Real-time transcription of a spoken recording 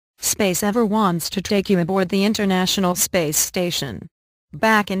SpaceVR wants to take you aboard the International Space Station.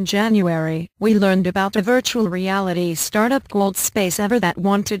 Back in January, we learned about a virtual reality startup called SpaceVR that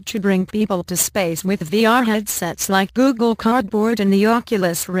wanted to bring people to space with VR headsets like Google Cardboard and the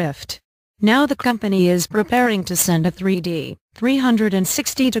Oculus Rift. Now the company is preparing to send a 3D,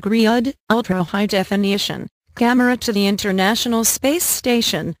 360-degree UD, ultra-high-definition, camera to the International Space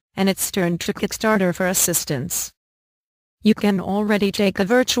Station, and it's turned to Kickstarter for assistance. You can already take a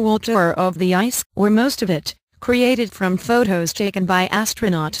virtual tour of the ice, or most of it, created from photos taken by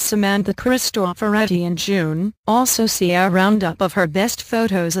astronaut Samantha Cristoforetti in June. Also see a roundup of her best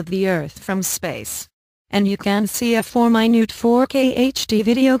photos of the Earth from space. And you can see a 4-minute 4K HD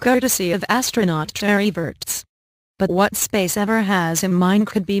video courtesy of astronaut Terry Virts. But what SpaceVR has in mind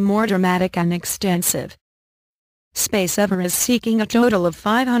could be more dramatic and extensive. SpaceVR is seeking a total of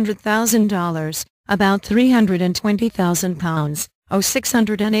 $500,000, about £320,000,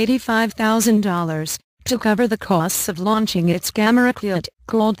 $685,000, to cover the costs of launching its camera kit,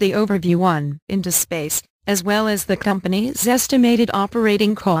 called the Overview 1, into space, as well as the company's estimated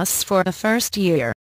operating costs for the first year.